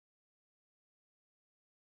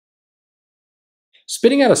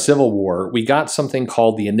Spitting out a civil war, we got something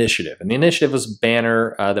called the Initiative. And the Initiative was a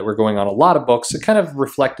banner that were going on a lot of books. It kind of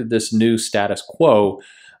reflected this new status quo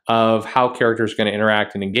of how characters are going to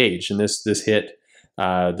interact and engage. And this hit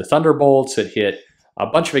the Thunderbolts, it hit a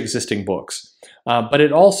bunch of existing books. But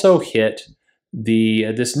it also hit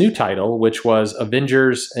this new title, which was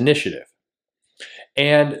Avengers Initiative.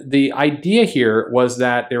 And the idea here was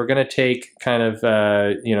that they were going to take kind of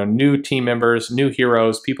new team members, new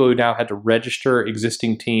heroes, people who now had to register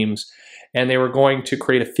existing teams, and they were going to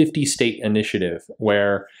create a 50-state initiative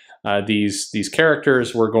where these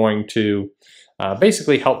characters were going to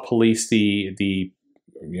basically help police the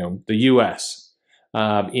U.S.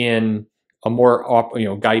 In a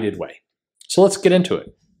more guided way. So let's get into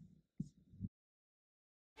it.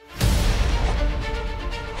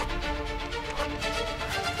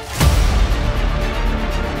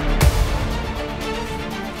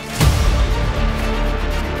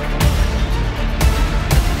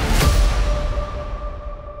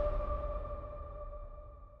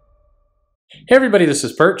 Hey everybody, this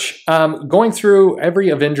is Perch. Going through every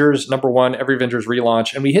Avengers #1, every Avengers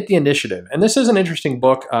relaunch, and we hit the Initiative. And this is an interesting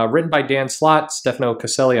book written by Slott, Stefano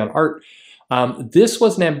Castelli on art. This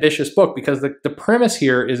was an ambitious book because the premise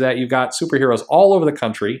here is that you've got superheroes all over the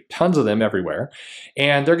country, tons of them everywhere,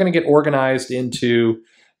 and they're going to get organized into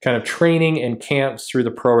kind of training and camps through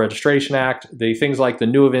the Pro Registration Act. Things like the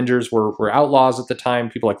New Avengers were outlaws at the time,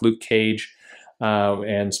 people like Luke Cage.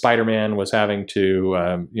 And Spider-Man was having to,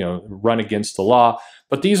 run against the law.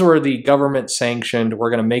 But these were the government-sanctioned, we're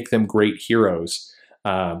going to make them great heroes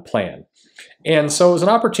plan. And so it was an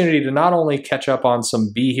opportunity to not only catch up on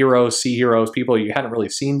some B heroes, C heroes, people you hadn't really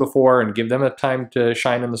seen before and give them a time to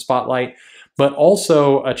shine in the spotlight, but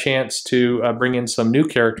also a chance to bring in some new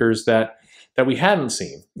characters that we hadn't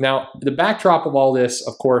seen. Now, the backdrop of all this,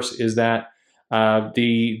 of course, is that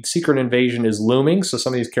the secret invasion is looming, so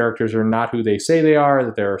some of these characters are not who they say they are,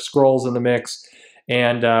 that there are Skrulls in the mix,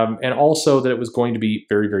 and also that it was going to be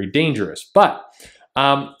very, very dangerous. But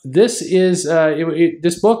this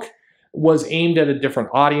book was aimed at a different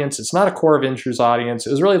audience. It's not a core Avengers audience.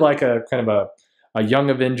 It was really like a kind of a Young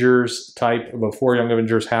Avengers type before Young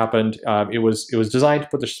Avengers happened. It was designed to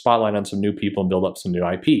put the spotlight on some new people and build up some new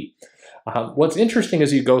IP. What's interesting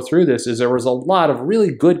as you go through this is there was a lot of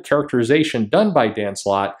really good characterization done by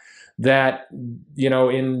Slott that,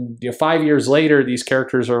 in 5 years later, these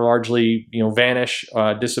characters are largely, vanish,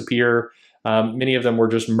 disappear. Many of them were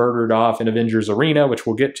just murdered off in Avengers Arena, which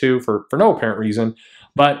we'll get to for no apparent reason.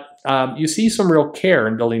 But you see some real care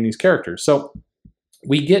in building these characters. So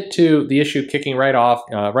we get to the issue kicking right off,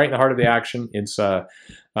 right in the heart of the action. It's the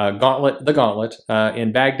Gauntlet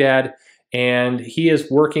in Baghdad. And he is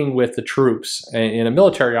working with the troops in a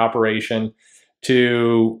military operation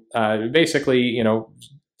to basically,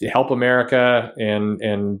 help America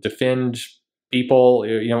and defend people,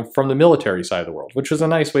 from the military side of the world, which was a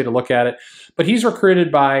nice way to look at it. But he's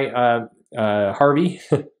recruited by Harvey,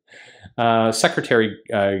 Secretary.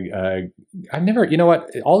 I've never,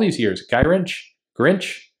 all these years,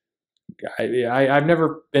 Gyrnch. I've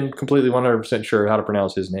never been completely 100% sure how to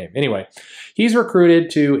pronounce his name. Anyway, he's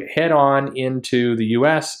recruited to head on into the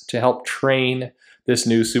U.S. to help train this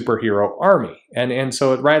new superhero army. And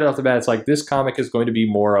so right off the bat, it's like this comic is going to be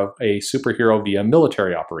more of a superhero via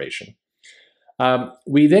military operation.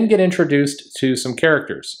 We then get introduced to some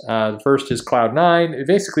characters. The first is Cloud9.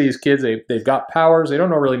 Basically, these kids, they've got powers. They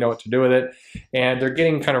don't really know what to do with it. And they're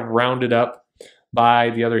getting kind of rounded up by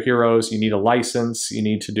the other heroes. You need a license. You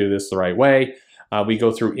need to do this the right way. We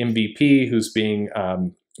go through MVP,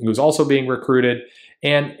 who's also being recruited,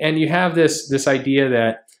 and you have this idea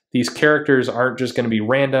that these characters aren't just going to be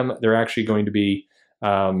random. They're actually going to be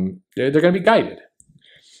they're going to be guided.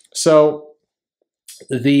 So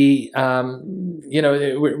we're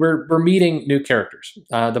meeting new characters.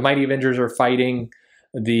 The Mighty Avengers are fighting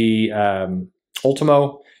the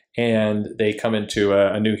Ultimo. And they come into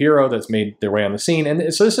a new hero that's made their way on the scene.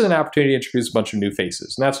 And so this is an opportunity to introduce a bunch of new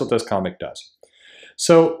faces. And that's what this comic does.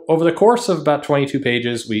 So over the course of about 22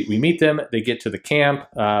 pages, we meet them. They get to the camp.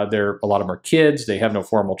 A lot of them are kids. They have no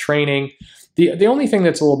formal training. The only thing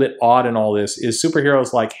that's a little bit odd in all this is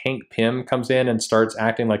superheroes like Hank Pym comes in and starts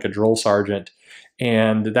acting like a drill sergeant.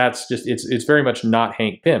 And that's just, it's very much not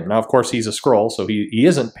Hank Pym. Now, of course, he's a Skrull, so he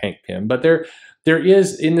isn't Hank Pym. But there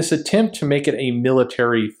is, in this attempt to make it a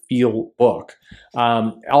military feel book,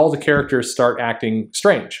 all the characters start acting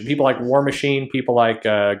strange. People like War Machine, people like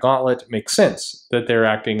Gauntlet, make sense that they're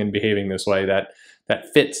acting and behaving this way, that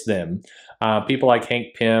fits them. People like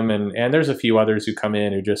Hank Pym, and there's a few others who come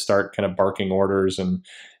in who just start kind of barking orders, and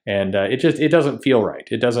it doesn't feel right.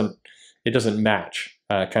 It doesn't match.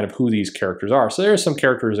 kind of who these characters are. So there's some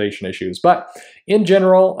characterization issues, but in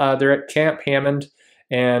general, they're at Camp Hammond,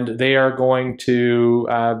 and they are going to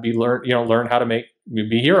learn how to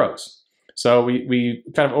be heroes. So we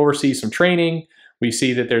kind of oversee some training. We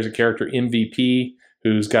see that there's a character MVP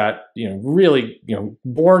who's got really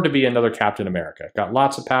born to be another Captain America. Got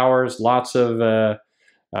lots of powers, lots of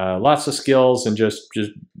skills, and just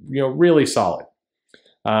really solid.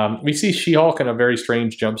 We see She-Hulk in a very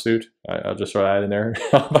strange jumpsuit. I'll just throw that in there.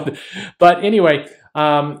 but anyway,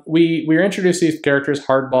 we're introduced to these characters: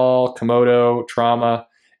 Hardball, Komodo, Trauma,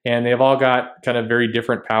 and they've all got kind of very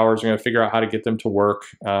different powers. We're going to figure out how to get them to work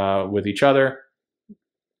with each other.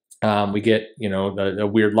 We get a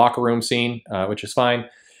weird locker room scene, which is fine.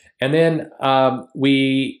 And then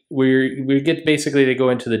we get basically they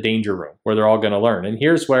go into the danger room where they're all going to learn. And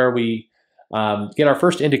here's where we get our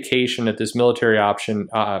first indication that this military option,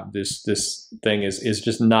 this thing is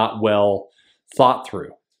just not well thought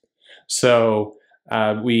through. So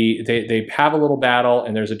they have a little battle,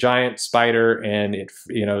 and there's a giant spider, and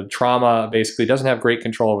Trauma basically doesn't have great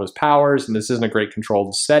control of his powers, and this isn't a great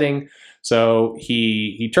controlled setting. So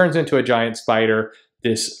he turns into a giant spider.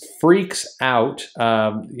 This freaks out,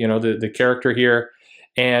 the character here,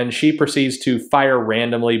 and she proceeds to fire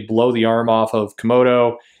randomly, blow the arm off of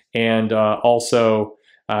Komodo, and also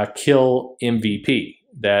kill MVP.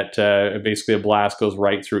 That basically a blast goes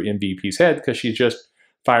right through MVP's head because she's just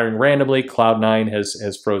firing randomly. Cloud9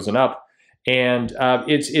 has frozen up, and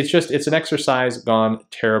it's an exercise gone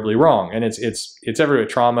terribly wrong, and it's everywhere.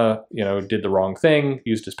 Trauma did the wrong thing,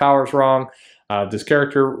 used his powers wrong. This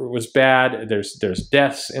character was bad. There's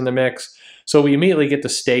deaths in the mix, so we immediately get the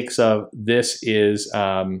stakes of this is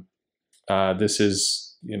a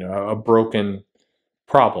broken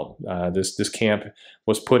problem. This camp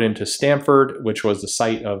was put into Stamford, which was the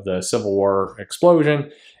site of the Civil War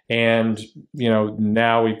explosion, and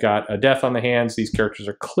now we've got a death on the hands. These characters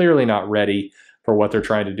are clearly not ready for what they're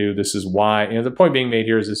trying to do. This is why the point being made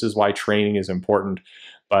here is this is why training is important.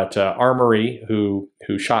 But Armory, who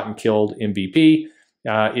shot and killed MVP,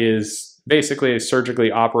 is basically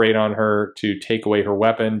surgically operate on her to take away her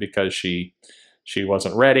weapon because she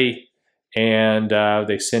wasn't ready, and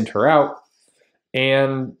they sent her out.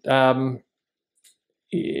 And they're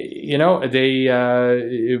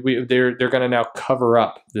going to now cover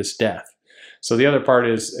up this death. So the other part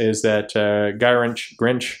is that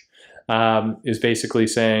Gyrnch is basically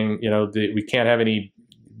saying we can't have any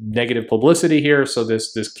negative publicity here. So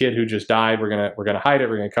this kid who just died, we're gonna hide it.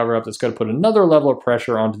 We're gonna cover up. That's going to put another level of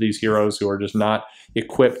pressure onto these heroes who are just not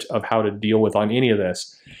equipped of how to deal with on any of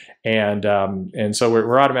this. And so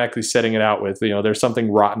we're automatically setting it out with there's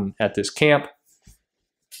something rotten at this camp.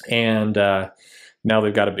 And now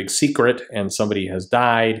they've got a big secret, and somebody has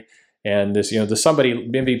died. And this, somebody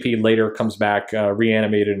MVP later comes back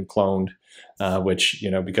reanimated and cloned, which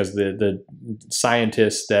because the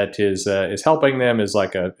scientist that is helping them is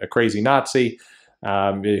like a crazy Nazi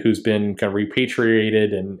who's been kind of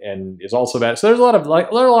repatriated and is also bad. So there's a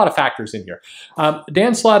lot of factors in here.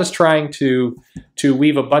 Dan Slott is trying to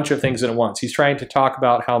weave a bunch of things in at once. He's trying to talk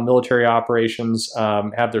about how military operations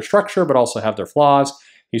have their structure, but also have their flaws.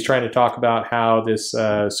 He's trying to talk about how this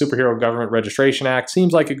Superhero Government Registration Act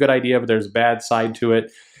seems like a good idea, but there's a bad side to it.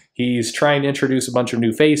 He's trying to introduce a bunch of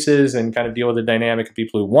new faces and kind of deal with the dynamic of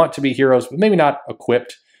people who want to be heroes, but maybe not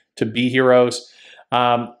equipped to be heroes.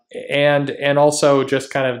 And also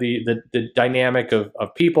just kind of the dynamic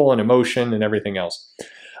of people and emotion and everything else.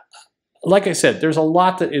 Like I said, there's a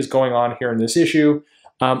lot that is going on here in this issue.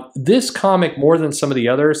 This comic, more than some of the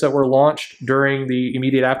others that were launched during the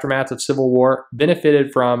immediate aftermath of Civil War,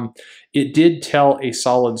 benefited from, it did tell a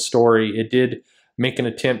solid story. It did make an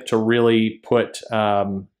attempt to really put,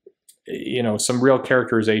 some real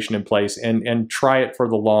characterization in place and try it for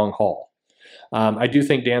the long haul. I do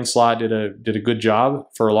think Dan Slott did a good job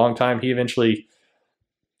for a long time. He eventually,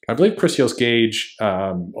 I believe Christos Gage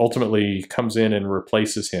ultimately comes in and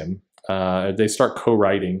replaces him. They start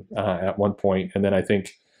co-writing at one point, and then I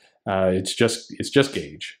think it's just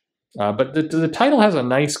Gage. But the title has a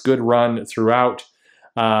nice, good run throughout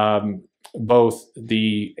both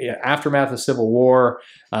the aftermath of Civil War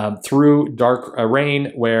through Dark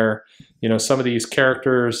Reign, where some of these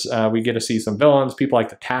characters we get to see some villains, people like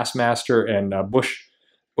the Taskmaster and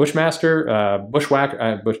Bushmaster,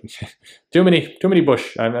 Bushwhacker, too many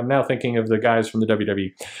Bush. I'm now thinking of the guys from the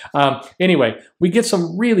WWE. Anyway, we get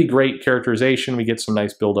some really great characterization. We get some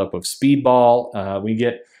nice buildup of Speedball. We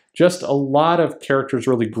get just a lot of characters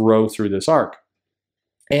really grow through this arc.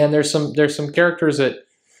 And there's some characters that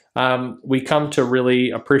we come to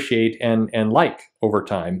really appreciate and like over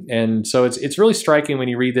time. And so it's really striking when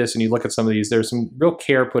you read this and you look at some of these. There's some real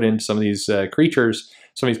care put into some of these creatures,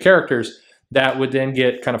 some of these characters that would then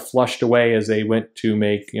get kind of flushed away as they went to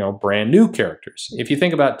make brand new characters. If you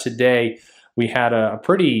think about today, we had a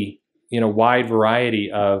pretty wide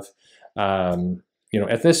variety of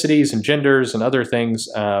ethnicities and genders and other things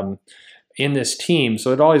in this team.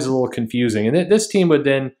 So it always is a little confusing. And this team would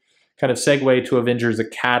then kind of segue to Avengers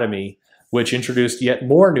Academy, which introduced yet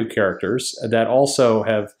more new characters that also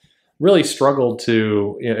have really struggled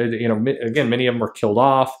to, again, many of them were killed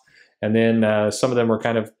off, and then some of them were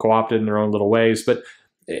kind of co-opted in their own little ways. But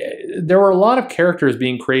there were a lot of characters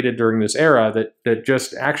being created during this era that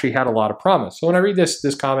just actually had a lot of promise. So when I read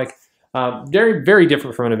this comic, very, very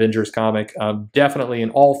different from an Avengers comic, definitely in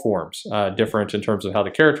all forms, different in terms of how the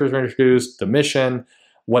characters are introduced, the mission,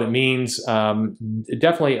 what it means.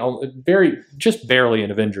 Definitely just barely an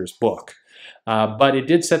Avengers book. But it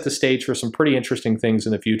did set the stage for some pretty interesting things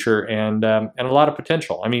in the future and a lot of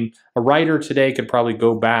potential. I mean, a writer today could probably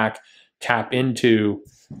go back, tap into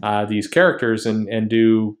these characters and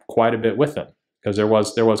do quite a bit with them, because there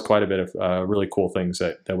was quite a bit of really cool things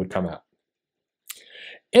that would come out.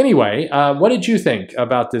 Anyway, what did you think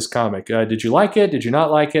about this comic? Did you like it? Did you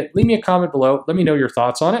not like it? Leave me a comment below. Let me know your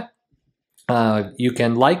thoughts on it. You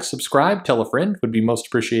can like, subscribe, tell a friend. Would be most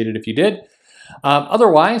appreciated if you did.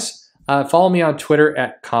 Otherwise, follow me on Twitter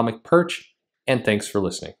at Comic Perch, and thanks for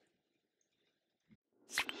listening.